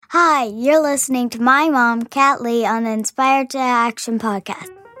Hi, you're listening to my mom, Kat Lee, on the Inspired to Action podcast.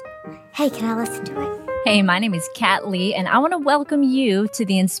 Hey, can I listen to it? Hey, my name is Kat Lee, and I want to welcome you to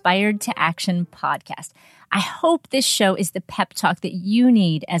the Inspired to Action podcast. I hope this show is the pep talk that you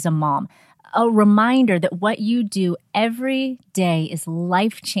need as a mom, a reminder that what you do every day is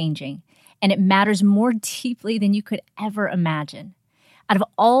life-changing, and it matters more deeply than you could ever imagine. Out of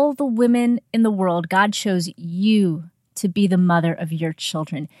all the women in the world, God chose you to be the mother of your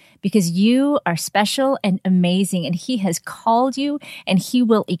children because you are special and amazing, and He has called you and He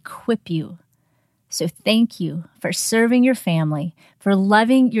will equip you. So thank you for serving your family, for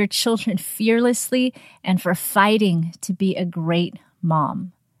loving your children fearlessly, and for fighting to be a great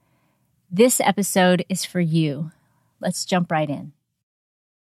mom. This episode is for you. Let's jump right in.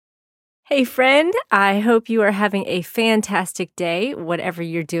 Hey friend, I hope you are having a fantastic day, whatever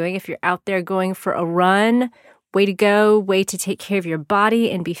you're doing. If you're out there going for a run, way to go, way to take care of your body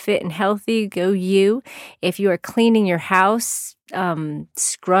and be fit and healthy, go you. If you are cleaning your house,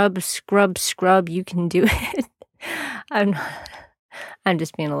 scrub, you can do it. I'm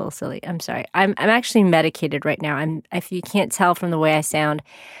just being a little silly. I'm sorry. I'm actually medicated right now. If you can't tell from the way I sound,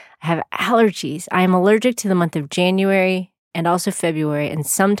 I have allergies. I am allergic to the month of January and also February and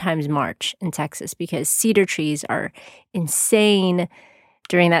sometimes March in Texas because cedar trees are insane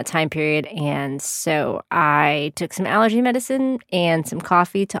during that time period. And so I took some allergy medicine and some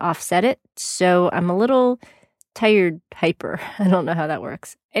coffee to offset it. So I'm a little tired hyper. I don't know how that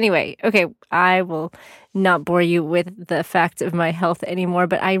works. Anyway, okay, I will not bore you with the facts of my health anymore,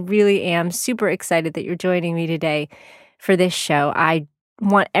 but I really am super excited that you're joining me today for this show. I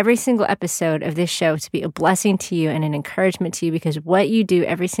want every single episode of this show to be a blessing to you and an encouragement to you because what you do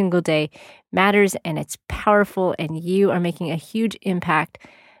every single day matters and it's powerful and you are making a huge impact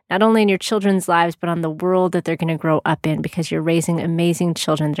not only in your children's lives but on the world that they're going to grow up in because you're raising amazing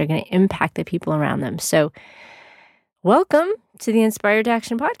children that are going to impact the people around them. So welcome to the Inspired to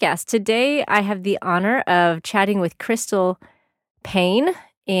Action podcast. Today I have the honor of chatting with Crystal Paine,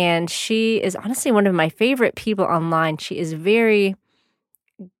 and she is honestly one of my favorite people online. She is very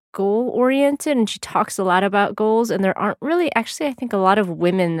goal-oriented, and she talks a lot about goals, and there aren't really, actually, I think a lot of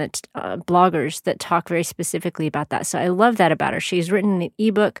women that bloggers that talk very specifically about that, so I love that about her. She's written an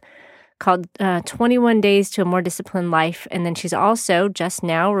ebook called 21 Days to a More Disciplined Life, and then she's also just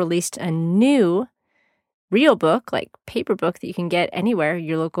now released a new real book, like paper book that you can get anywhere,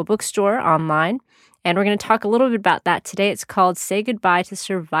 your local bookstore, online, and we're going to talk a little bit about that today. It's called Say Goodbye to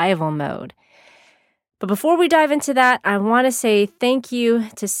Survival Mode. But before we dive into that, I want to say thank you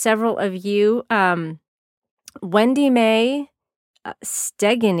to several of you. Wendy Mae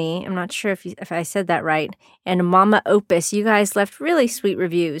Stegany, I'm not sure if I said that right, and Mama Opus, you guys left really sweet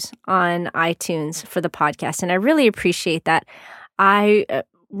reviews on iTunes for the podcast, and I really appreciate that. I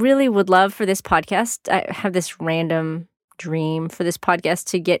really would love for this podcast, I have this random dream for this podcast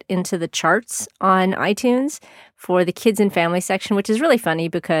to get into the charts on iTunes for the kids and family section, which is really funny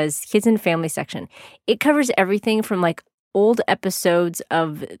because kids and family section, it covers everything from like old episodes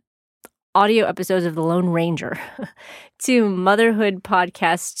of audio episodes of The Lone Ranger to motherhood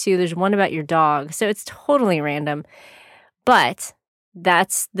podcasts to there's one about your dog. So it's totally random, but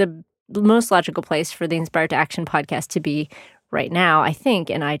that's the most logical place for the Inspired to Action podcast to be right now, I think,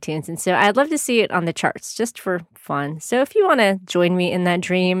 in iTunes. And so I'd love to see it on the charts just for fun. So if you want to join me in that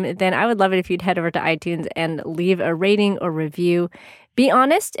dream, then I would love it if you'd head over to iTunes and leave a rating or review. Be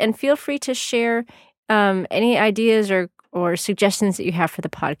honest and feel free to share any ideas or suggestions that you have for the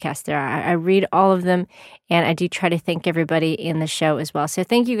podcast there. I read all of them, and I do try to thank everybody in the show as well. So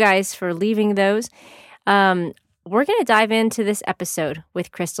thank you guys for leaving those. We're going to dive into this episode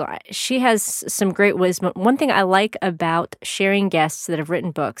with Crystal. She has some great wisdom. One thing I like about sharing guests that have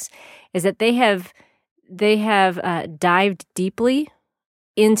written books is that they have dived deeply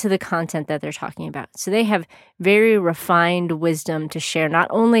into the content that they're talking about. So they have very refined wisdom to share. Not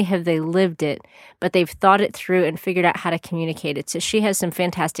only have they lived it, but they've thought it through and figured out how to communicate it. So she has some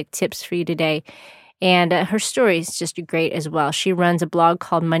fantastic tips for you today. And her story is just great as well. She runs a blog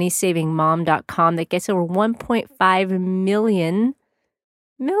called moneysavingmom.com that gets over 1.5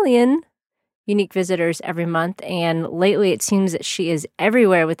 million unique visitors every month. And lately, it seems that she is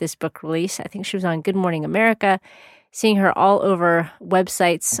everywhere with this book release. I think she was on Good Morning America, seeing her all over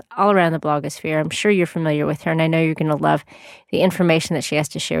websites all around the blogosphere. I'm sure you're familiar with her, and I know you're going to love the information that she has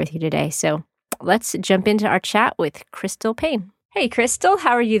to share with you today. So let's jump into our chat with Crystal Paine. Hey, Crystal,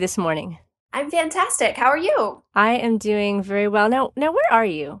 how are you this morning? I'm fantastic. How are you? I am doing very well. Now, where are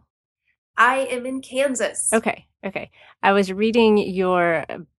you? I am in Kansas. Okay. I was reading your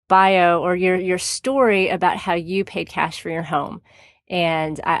bio or your story about how you paid cash for your home.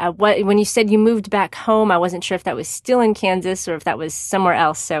 And when you said you moved back home, I wasn't sure if that was still in Kansas or if that was somewhere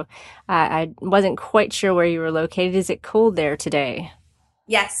else. So I wasn't quite sure where you were located. Is it cold there today?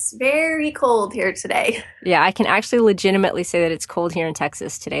 Yes, very cold here today. Yeah, I can actually legitimately say that it's cold here in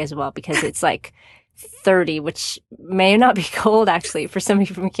Texas today as well because it's like 30, which may not be cold actually for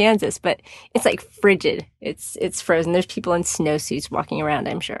somebody from Kansas, but it's like frigid. It's frozen. There's people in snowsuits walking around,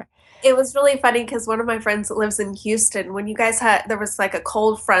 I'm sure. It was really funny because one of my friends that lives in Houston, when you guys had, there was like a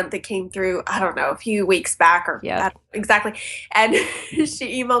cold front that came through, I don't know, a few weeks back or Yeah. exactly. And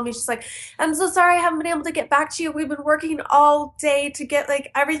she emailed me, she's like, I'm so sorry I haven't been able to get back to you. We've been working all day to get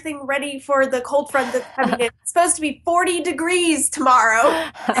like everything ready for the cold front that's coming in. It's supposed to be 40 degrees tomorrow.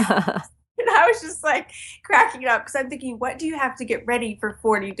 And I was just like cracking up because I'm thinking, what do you have to get ready for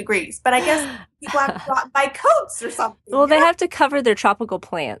 40 degrees? But I guess people have to go out and buy coats or something. Well, they have to cover their tropical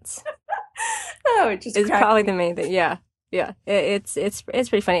plants. Oh, it just It's probably the main thing. Yeah. Yeah. It's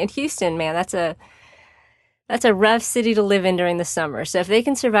pretty funny. In Houston, man, that's a rough city to live in during the summer. So if they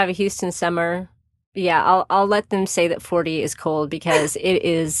can survive a Houston summer, yeah, I'll let them say that 40 is cold because it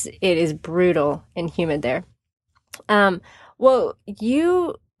is brutal and humid there. Well,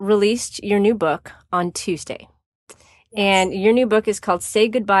 you released your new book on Tuesday. And your new book is called Say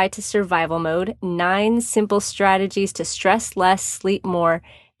Goodbye to Survival Mode: 9 Simple Strategies to Stress Less, Sleep More,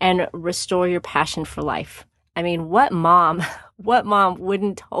 and Restore Your Passion for Life. I mean, what mom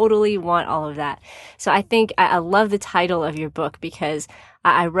wouldn't totally want all of that? So I think I love the title of your book because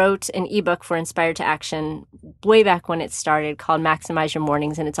I wrote an ebook for Inspired to Action way back when it started called Maximize Your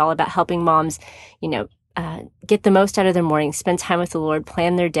Mornings. And it's all about helping moms, get the most out of their mornings, spend time with the Lord,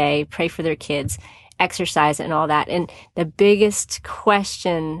 plan their day, pray for their kids, exercise and all that. And the biggest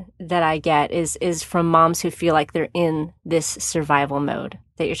question that I get is from moms who feel like they're in this survival mode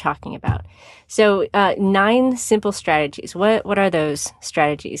that you're talking about. So 9 simple strategies. What are those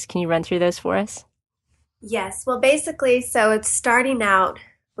strategies? Can you run through those for us? Yes. Well, basically, so it's starting out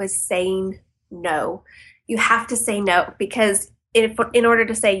with saying no. You have to say no because in order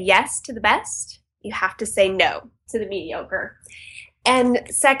to say yes to the best, you have to say no to the mediocre. And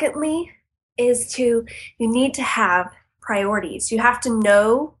secondly, you need to have priorities. You have to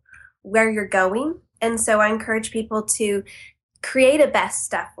know where you're going. And so I encourage people to create a best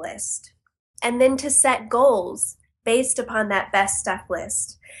stuff list and then to set goals based upon that best stuff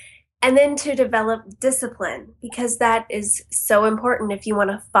list. And then to develop discipline because that is so important if you want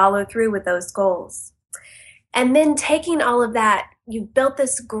to follow through with those goals. And then taking all of that, you've built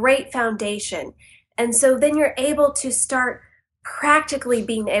this great foundation. And so then you're able to start practically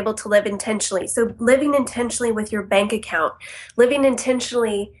being able to live intentionally. So living intentionally with your bank account, living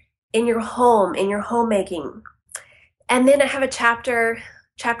intentionally in your home, in your homemaking. And then I have a chapter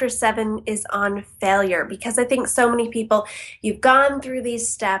 7 is on failure because I think so many people, you've gone through these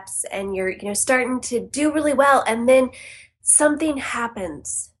steps and you're starting to do really well. And then something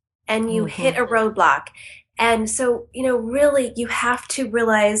happens and you hit a roadblock. And so, really you have to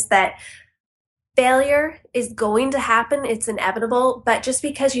realize that failure is going to happen. It's inevitable, but just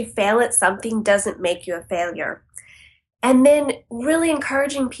because you fail at something doesn't make you a failure. And then really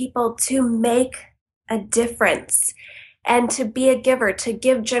encouraging people to make a difference and to be a giver, to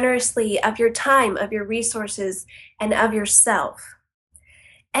give generously of your time, of your resources, and of yourself.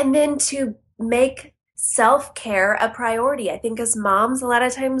 And then to make self-care a priority. I think as moms, a lot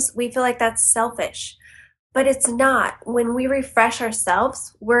of times we feel like that's selfish. But it's not. When we refresh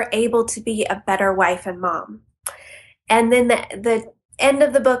ourselves, we're able to be a better wife and mom. And then the end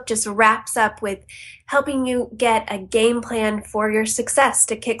of the book just wraps up with helping you get a game plan for your success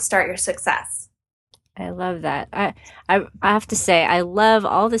to kickstart your success. I love that. I have to say, I love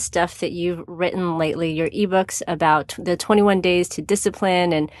all the stuff that you've written lately, your ebooks about the 21 days to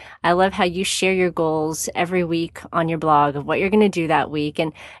discipline. And I love how you share your goals every week on your blog of what you're going to do that week.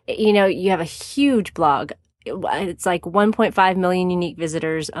 And, you have a huge blog. It's like 1.5 million unique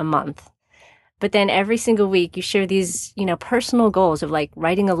visitors a month. But then every single week you share these, personal goals of like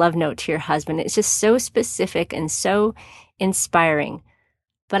writing a love note to your husband. It's just so specific and so inspiring.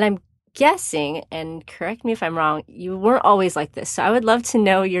 But I'm guessing, and correct me if I'm wrong, you weren't always like this. So I would love to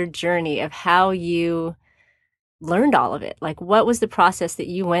know your journey of how you learned all of it. Like, what was the process that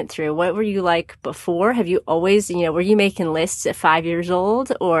you went through? What were you like before? Have you always, were you making lists at 5 years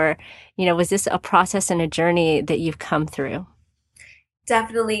old? Or, was this a process and a journey that you've come through?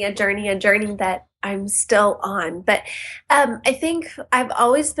 Definitely a journey that I'm still on. But I think I've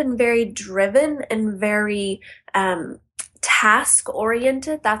always been very driven and very task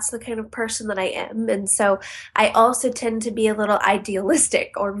oriented. That's the kind of person that I am. And so I also tend to be a little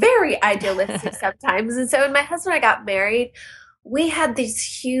idealistic or very idealistic sometimes. And so when my husband and I got married, we had these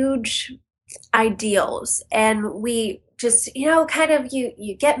huge ideals, and we just, kind of,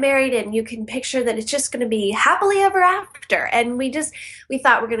 you get married and you can picture that it's just going to be happily ever after. And we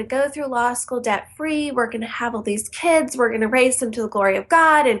thought we're going to go through law school debt free, we're going to have all these kids, we're going to raise them to the glory of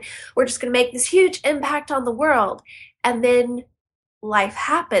God, and we're just going to make this huge impact on the world. And then life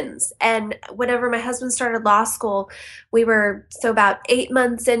happens. And whenever my husband started law school, we were about 8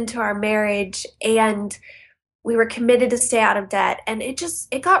 months into our marriage, and we were committed to stay out of debt. And it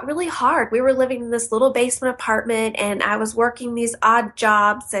got really hard. We were living in this little basement apartment, and I was working these odd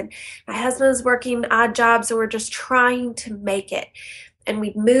jobs, and my husband was working odd jobs, and we're just trying to make it. And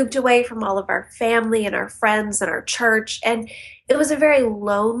we moved away from all of our family and our friends and our church. And it was a very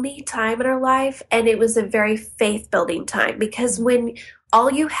lonely time in our life. And it was a very faith building time, because when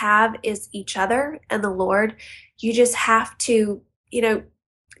all you have is each other and the Lord, you just have to,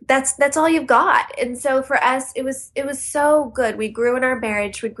 that's all you've got. And so for us, it was so good. We grew in our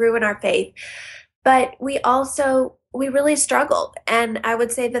marriage, we grew in our faith, but we really struggled. And I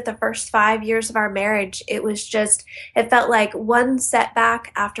would say that the first 5 years of our marriage, it felt like one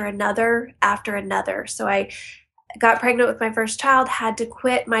setback after another after another. So I got pregnant with my first child, had to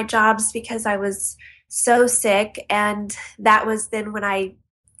quit my jobs because I was so sick. And that was then when I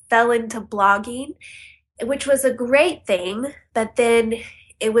fell into blogging, which was a great thing, but then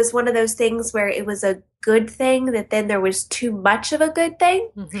it was one of those things where it was a good thing that then there was too much of a good thing.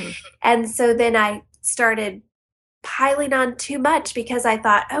 Mm-hmm. And so then I started piling on too much, because I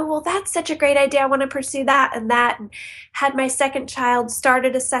thought, oh, well, that's such a great idea, I want to pursue that. And had my second child,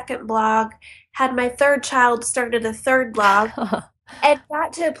 started a second blog, had my third child, started a third blog, and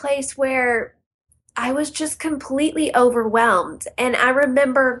got to a place where I was just completely overwhelmed. And I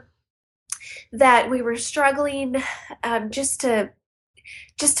remember that we were struggling just to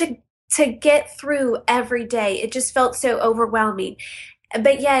get through every day. It just felt so overwhelming.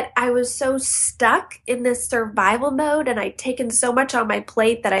 But yet I was so stuck in this survival mode, and I'd taken so much on my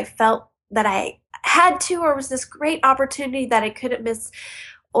plate that I felt that I had to, or was this great opportunity that I couldn't miss,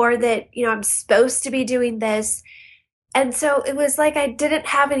 or that, I'm supposed to be doing this. And so it was like I didn't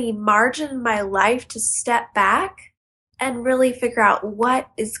have any margin in my life to step back and really figure out what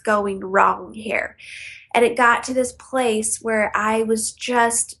is going wrong here. And it got to this place where I was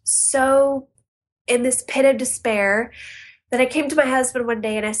just so in this pit of despair that I came to my husband one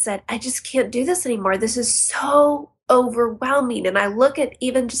day and I said, I just can't do this anymore. This is so overwhelming. And I look at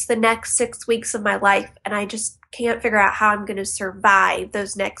even just the next 6 weeks of my life, and I just can't figure out how I'm going to survive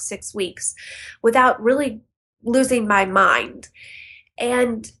those next 6 weeks without really losing my mind.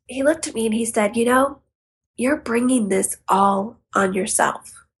 And he looked at me and he said, you're bringing this all on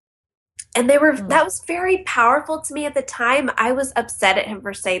yourself. And that was very powerful to me at the time. I was upset at him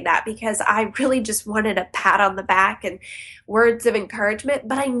for saying that, because I really just wanted a pat on the back and words of encouragement,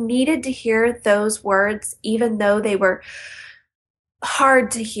 but I needed to hear those words, even though they were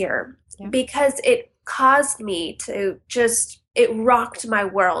hard to hear, because it caused me to it rocked my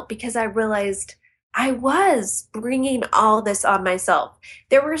world, because I realized I was bringing all this on myself.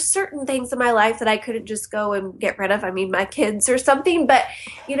 There were certain things in my life that I couldn't just go and get rid of. I mean, my kids or something, but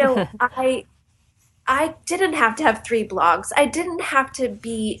I didn't have to have 3 blogs. I didn't have to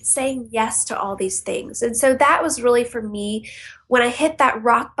be saying yes to all these things. And so that was really, for me, when I hit that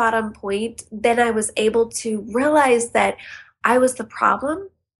rock bottom point, then I was able to realize that I was the problem,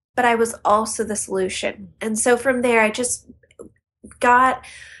 but I was also the solution. And so from there,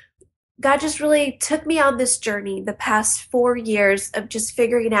 God just really took me on this journey the past 4 years of just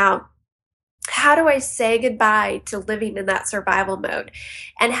figuring out, how do I say goodbye to living in that survival mode?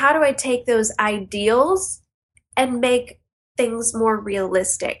 And how do I take those ideals and make things more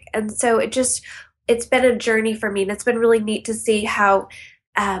realistic? And so it's been a journey for me. And it's been really neat to see how,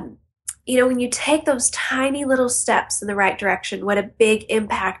 when you take those tiny little steps in the right direction, what a big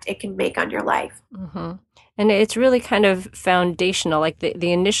impact it can make on your life. Mm-hmm. And it's really kind of foundational, like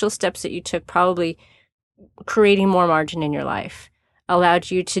the initial steps that you took, probably creating more margin in your life,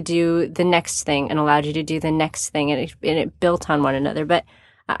 allowed you to do the next thing and allowed you to do the next thing, and it built on one another. But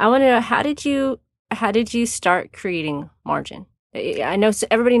I want to know, how did you start creating margin? I know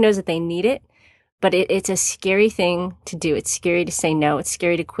everybody knows that they need it, but it's a scary thing to do. It's scary to say no. It's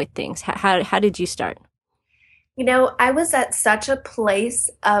scary to quit things. How did you start? I was at such a place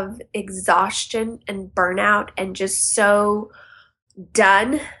of exhaustion and burnout and just so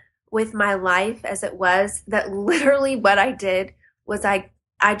done with my life as it was, that literally what I did was I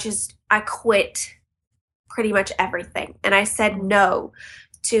quit pretty much everything. And I said no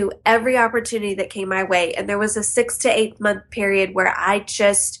to every opportunity that came my way. And there was a 6 to 8 month period where I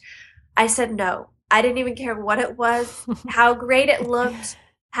said no. I didn't even care what it was, how great it looked,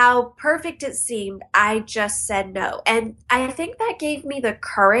 how perfect it seemed. I just said no. And I think that gave me the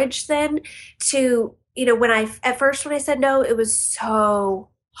courage then to, at first when I said no, it was so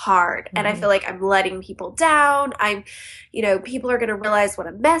hard. And I feel like I'm letting people down. People are going to realize what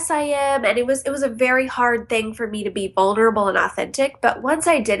a mess I am. And it was a very hard thing for me to be vulnerable and authentic. But once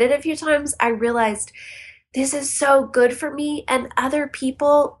I did it a few times, I realized this is so good for me and other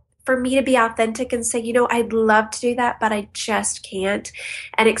people, for me to be authentic and say, I'd love to do that, but I just can't,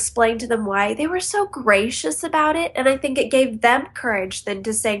 and explain to them why. They were so gracious about it. And I think it gave them courage then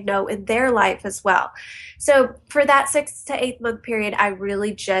to say no in their life as well. So for that 6 to 8 month period, I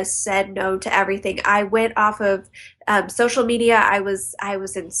really just said no to everything. I went off of social media. I was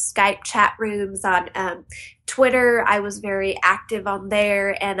in Skype chat rooms on Twitter. I was very active on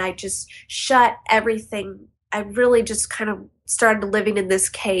there, and I just shut everything. I really just kind of started living in this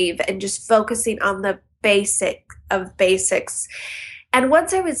cave and just focusing on the basic of basics. And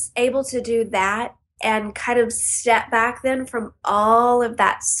once I was able to do that and kind of step back then from all of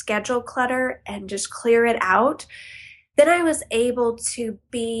that schedule clutter and just clear it out, then I was able to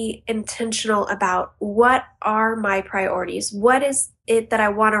be intentional about what are my priorities? What is it that I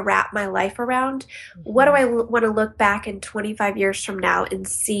want to wrap my life around? What do I want to look back in 25 years from now and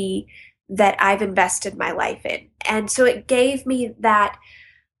see that I've invested my life in? And so it gave me that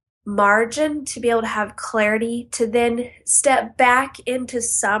margin to be able to have clarity to then step back into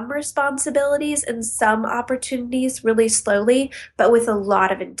some responsibilities and some opportunities really slowly, but with a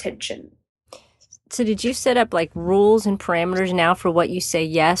lot of intention. So did you set up like rules and parameters now for what you say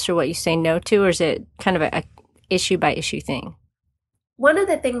yes or what you say no to, or is it kind of a issue by issue thing? One of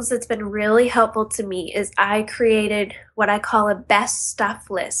the things that's been really helpful to me is I created what I call a best stuff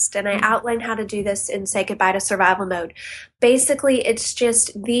list, and I outlined how to do this in Say Goodbye to Survival Mode. Basically, it's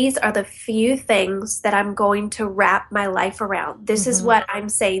just these are the few things that I'm going to wrap my life around. This is what I'm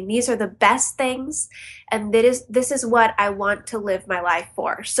saying. These are the best things, and this is what I want to live my life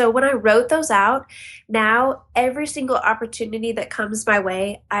for. So when I wrote those out, now every single opportunity that comes my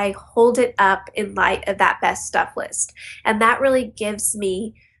way, I hold it up in light of that best stuff list. And that really gives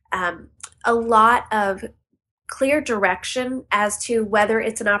me a lot of clear direction as to whether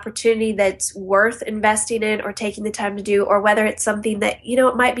it's an opportunity that's worth investing in or taking the time to do, or whether it's something that,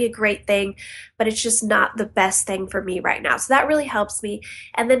 it might be a great thing, but it's just not the best thing for me right now. So that really helps me.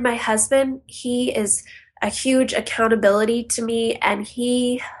 And then my husband, he is a huge accountability to me, and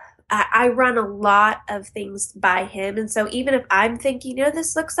I run a lot of things by him. And so even if I'm thinking,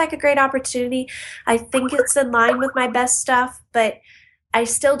 this looks like a great opportunity, I think it's in line with my best stuff, but I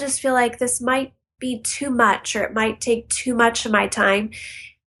still just feel like this might be too much, or it might take too much of my time,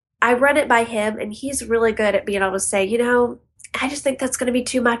 I run it by him, and he's really good at being able to say, I just think that's going to be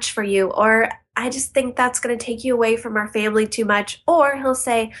too much for you, or I just think that's going to take you away from our family too much. Or he'll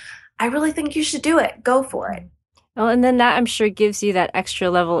say, I really think you should do it. Go for it. Well, and then that, I'm sure, gives you that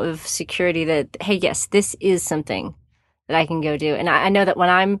extra level of security that, hey, yes, this is something that I can go do. And I know that when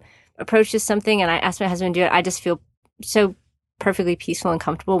I'm approached to something and I ask my husband to do it, I just feel so perfectly peaceful and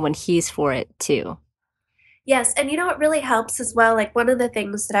comfortable when he's for it too. Yes. And it really helps as well. Like, one of the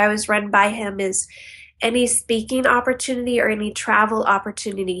things that I always run by him is any speaking opportunity or any travel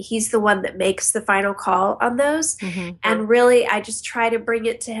opportunity. He's the one that makes the final call on those. And really, I just try to bring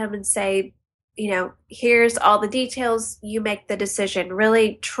it to him and say, here's all the details. You make the decision.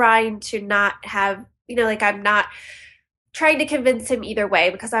 Really trying to not have, I'm not trying to convince him either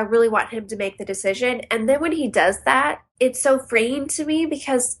way, because I really want him to make the decision. And then when he does that, it's so freeing to me,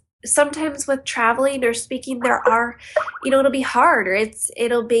 because sometimes with traveling or speaking, there are, it'll be hard, or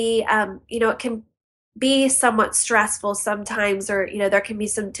it'll be, it can be somewhat stressful sometimes, or, there can be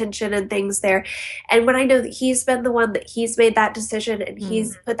some tension and things there. And when I know that he's been the one that he's made that decision and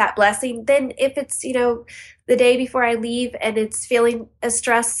he's put that blessing, then if it's, the day before I leave and it's feeling a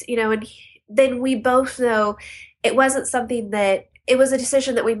stress, and then we both know it wasn't something that, it was a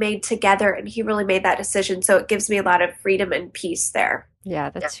decision that we made together, and he really made that decision. So it gives me a lot of freedom and peace there. Yeah,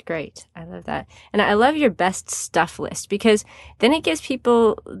 that's great. I love that. And I love your best stuff list, because then it gives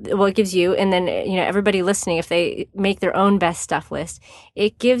people, well, it gives you, and then, everybody listening, if they make their own best stuff list,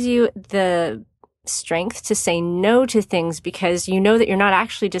 it gives you the strength to say no to things, because you know that you're not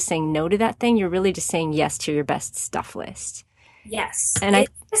actually just saying no to that thing. You're really just saying yes to your best stuff list. Yes. And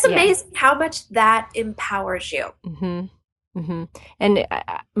it's amazing how much that empowers you. And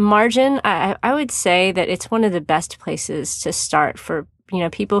margin, I would say that it's one of the best places to start for,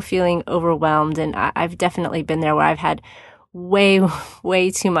 people feeling overwhelmed. And I've definitely been there, where I've had way,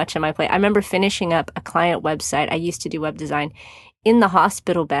 way too much on my plate. I remember finishing up a client website. I used to do web design. in the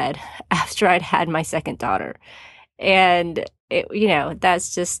hospital bed after I'd had my second daughter. And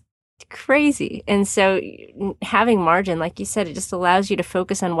that's just crazy. And so having margin, like you said, it just allows you to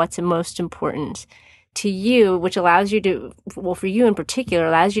focus on what's most important to you, which allows you to, well, for you in particular,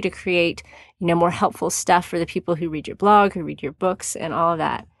 allows you to create, more helpful stuff for the people who read your blog, who read your books, and all of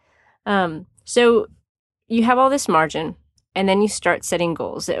that. So you have all this margin, and then you start setting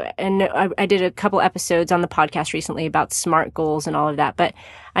goals. And I did a couple episodes on the podcast recently about SMART goals and all of that. But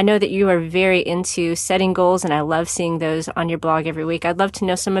I know that you are very into setting goals, and I love seeing those on your blog every week. I'd love to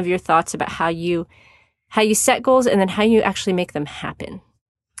know some of your thoughts about how you set goals and then how you actually make them happen.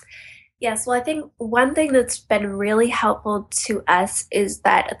 Yes, well, I think one thing that's been really helpful to us is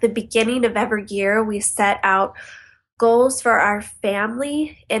that at the beginning of every year, we set out goals for our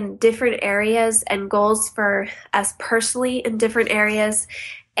family in different areas and goals for us personally in different areas.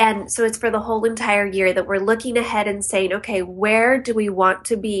 And so it's for the whole entire year that we're looking ahead and saying, okay, where do we want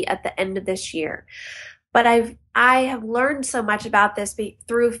to be at the end of this year? But I have learned so much about this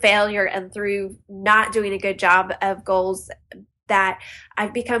through failure and through not doing a good job of goals that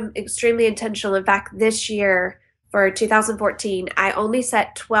I've become extremely intentional. In fact, this year for 2014, I only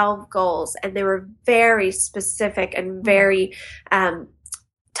set 12 goals, and they were very specific and very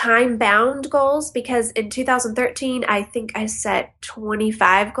time-bound goals, because in 2013, I think I set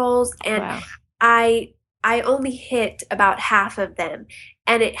 25 goals, and Wow. I only hit about half of them.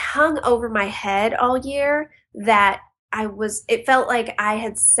 And it hung over my head all year that it felt like I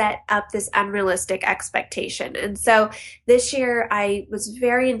had set up this unrealistic expectation. And so this year I was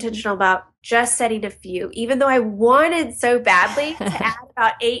very intentional about just setting a few, even though I wanted so badly to add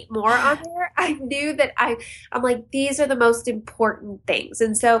about 8 more on there. I knew that I'm like, these are the most important things.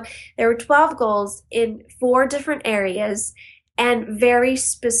 And so there were 12 goals in 4 different areas and very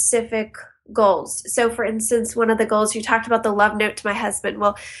specific goals. So for instance, one of the goals you talked about, the love note to my husband.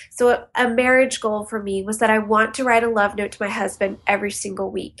 Well, so a marriage goal for me was that I want to write a love note to my husband every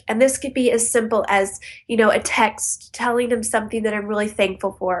single week. And this could be as simple as, a text telling him something that I'm really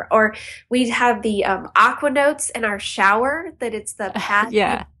thankful for. Or we'd have the Aqua Notes in our shower, that it's the pad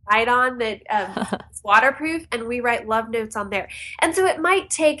Yeah. write on that it's waterproof, and we write love notes on there. And so it might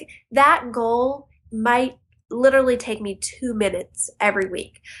take, that goal might literally take me 2 minutes every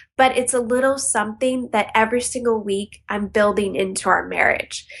week, but it's a little something that every single week I'm building into our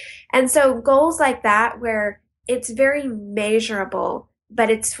marriage. And so goals like that, where it's very measurable, but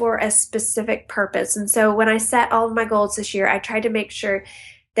it's for a specific purpose. And so when I set all of my goals this year, I tried to make sure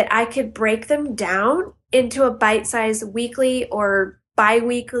that I could break them down into a bite-sized weekly or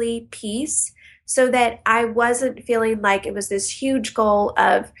bi-weekly piece, so that I wasn't feeling like it was this huge goal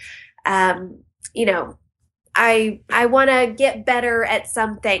of, I want to get better at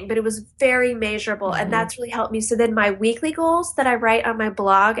something, but it was very measurable, and that's really helped me. So then my weekly goals that I write on my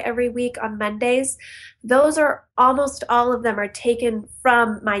blog every week on Mondays, those are almost all of them are taken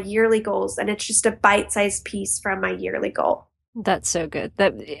from my yearly goals, and it's just a bite-sized piece from my yearly goal. That's so good.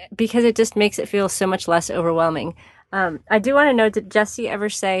 Because it just makes it feel so much less overwhelming. I do want to know, did Jesse ever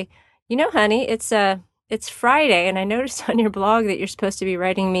say, honey, it's Friday, and I noticed on your blog that you're supposed to be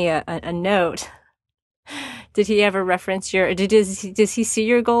writing me a note. Did he ever reference does he see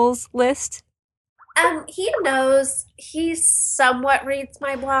your goals list? He knows. He somewhat reads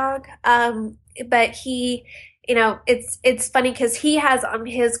my blog. But he, it's funny because he has on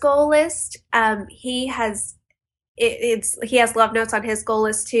his goal list, he has love notes on his goal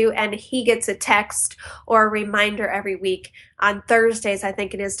list too, and he gets a text or a reminder every week on Thursdays, I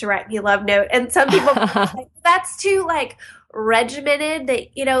think it is, to write me a love note. And some people like, that's too regimented,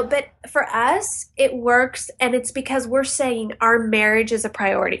 that but for us it works, and it's because we're saying our marriage is a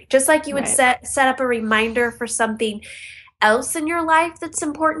priority. Just like you would set up a reminder for something else in your life that's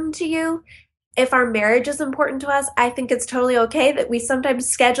important to you. If our marriage is important to us, I think it's totally okay that we sometimes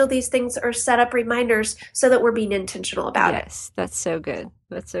schedule these things or set up reminders so that we're being intentional about it. Yes, that's so good.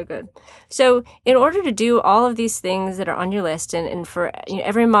 That's so good. So in order to do all of these things that are on your list, and for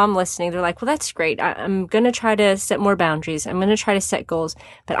every mom listening, they're like, well, that's great. I'm going to try to set more boundaries. I'm going to try to set goals,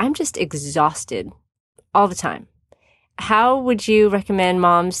 but I'm just exhausted all the time. How would you recommend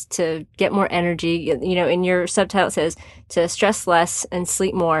moms to get more energy? In your subtitle it says to stress less and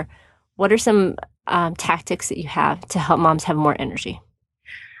sleep more. What are some tactics that you have to help moms have more energy?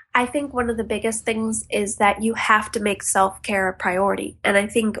 I think one of the biggest things is that you have to make self-care a priority. And I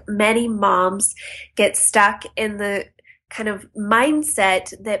think many moms get stuck in the kind of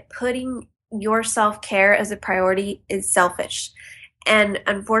mindset that putting your self-care as a priority is selfish. And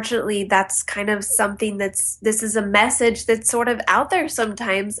unfortunately, that's kind of something this is a message that's sort of out there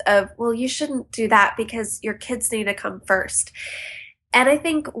sometimes of, well, you shouldn't do that because your kids need to come first. And I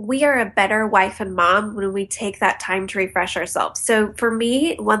think we are a better wife and mom when we take that time to refresh ourselves. So for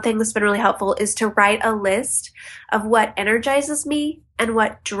me, one thing that's been really helpful is to write a list of what energizes me and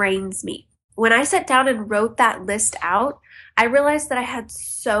what drains me. When I sat down and wrote that list out, I realized that I had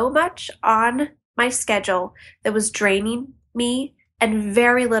so much on my schedule that was draining me and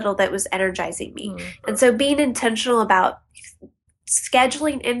very little that was energizing me. And so being intentional about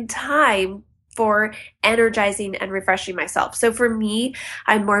scheduling in time for energizing and refreshing myself. So for me,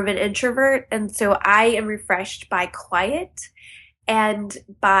 I'm more of an introvert, and so I am refreshed by quiet and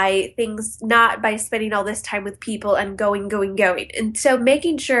by things, not by spending all this time with people and going. And so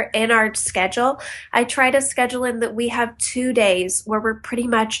making sure in our schedule, I try to schedule in that we have 2 days where we're pretty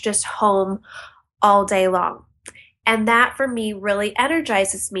much just home all day long. And that for me really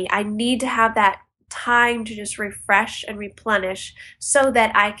energizes me. I need to have that time to just refresh and replenish so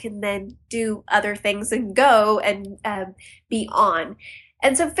that I can then do other things and go and be on.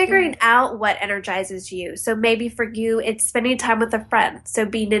 And so figuring out what energizes you. So maybe for you, it's spending time with a friend. So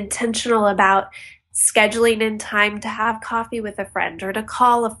being intentional about scheduling in time to have coffee with a friend or to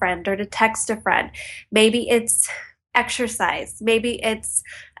call a friend or to text a friend. Maybe it's exercise. Maybe it's,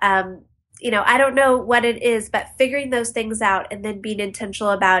 I don't know what it is, but figuring those things out and then being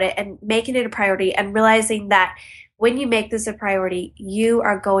intentional about it and making it a priority and realizing that when you make this a priority, you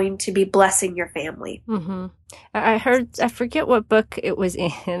are going to be blessing your family. Mm-hmm. I forget what book it was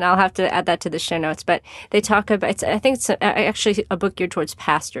in, and I'll have to add that to the show notes, but they talk about, I think it's actually a book geared towards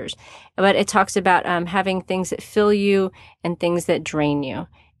pastors, but it talks about having things that fill you and things that drain you,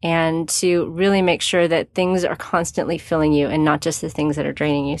 and to really make sure that things are constantly filling you and not just the things that are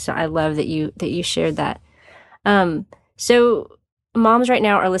draining you. So I love that you shared that. So moms right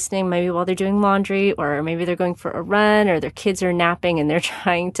now are listening maybe while they're doing laundry, or maybe they're going for a run, or their kids are napping and they're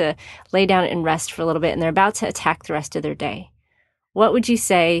trying to lay down and rest for a little bit, and they're about to attack the rest of their day. What would you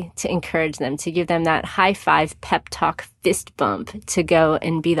say to encourage them, to give them that high five, pep talk, fist bump to go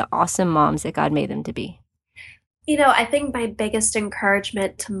and be the awesome moms that God made them to be? I think my biggest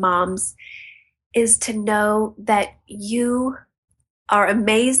encouragement to moms is to know that you are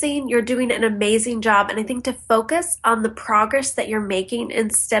amazing. You're doing an amazing job. And I think to focus on the progress that you're making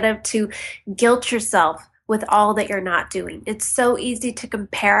instead of to guilt yourself with all that you're not doing. It's so easy to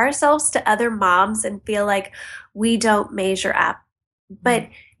compare ourselves to other moms and feel like we don't measure up. But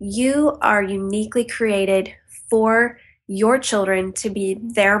you are uniquely created for your children to be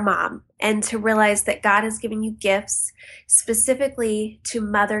their mom, and to realize that God has given you gifts specifically to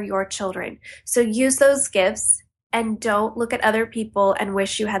mother your children. So use those gifts and don't look at other people and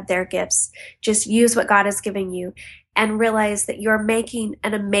wish you had their gifts. Just use what God has given you and realize that you're making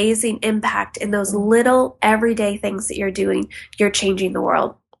an amazing impact in those little everyday things that you're doing. You're changing the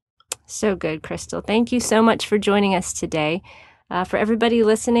world. So good, Crystal. Thank you so much for joining us today. For everybody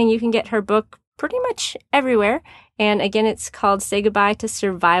listening, you can get her book pretty much everywhere. And again, it's called Say Goodbye to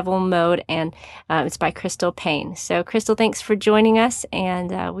Survival Mode, and it's by Crystal Paine. So Crystal, thanks for joining us,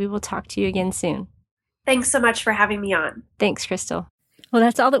 and we will talk to you again soon. Thanks so much for having me on. Thanks, Crystal. Well,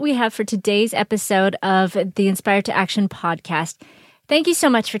 that's all that we have for today's episode of the Inspired to Action podcast. Thank you so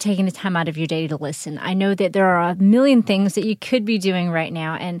much for taking the time out of your day to listen. I know that there are a million things that you could be doing right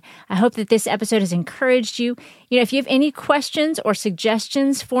now, and I hope that this episode has encouraged you. If you have any questions or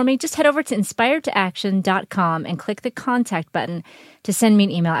suggestions for me, just head over to inspiredtoaction.com and click the contact button to send me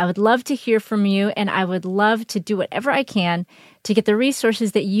an email. I would love to hear from you, and I would love to do whatever I can to get the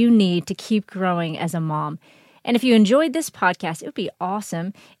resources that you need to keep growing as a mom. And if you enjoyed this podcast, it would be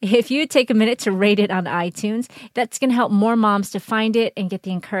awesome if you would take a minute to rate it on iTunes. That's going to help more moms to find it and get the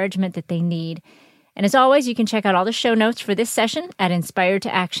encouragement that they need. And as always, you can check out all the show notes for this session at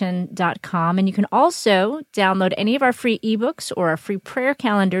inspiredtoaction.com. And you can also download any of our free ebooks or our free prayer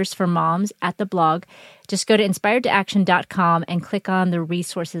calendars for moms at the blog. Just go to inspiredtoaction.com and click on the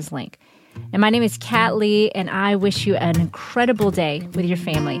resources link. And my name is Kat Lee, and I wish you an incredible day with your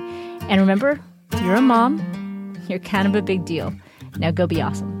family. And remember, you're a mom. You're kind of a big deal. Now go be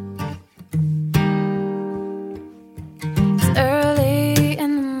awesome. It's early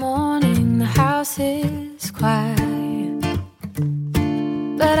in the morning, the house is quiet,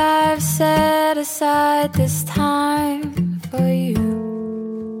 but I've set aside this time for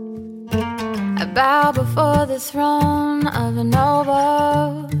you. I bow before the throne of a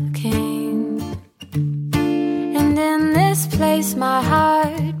noble king, and in this place my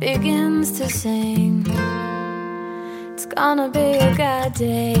heart begins to sing. It's gonna be a God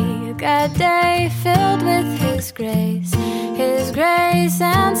day filled with His grace, His grace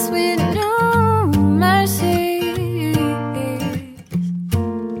and sweet new mercies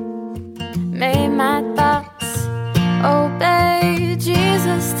made my thoughts obey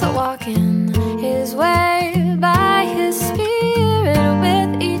Jesus, to walk in His way by His Spirit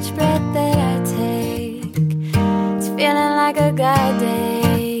with each breath that I take. It's feeling like a God day.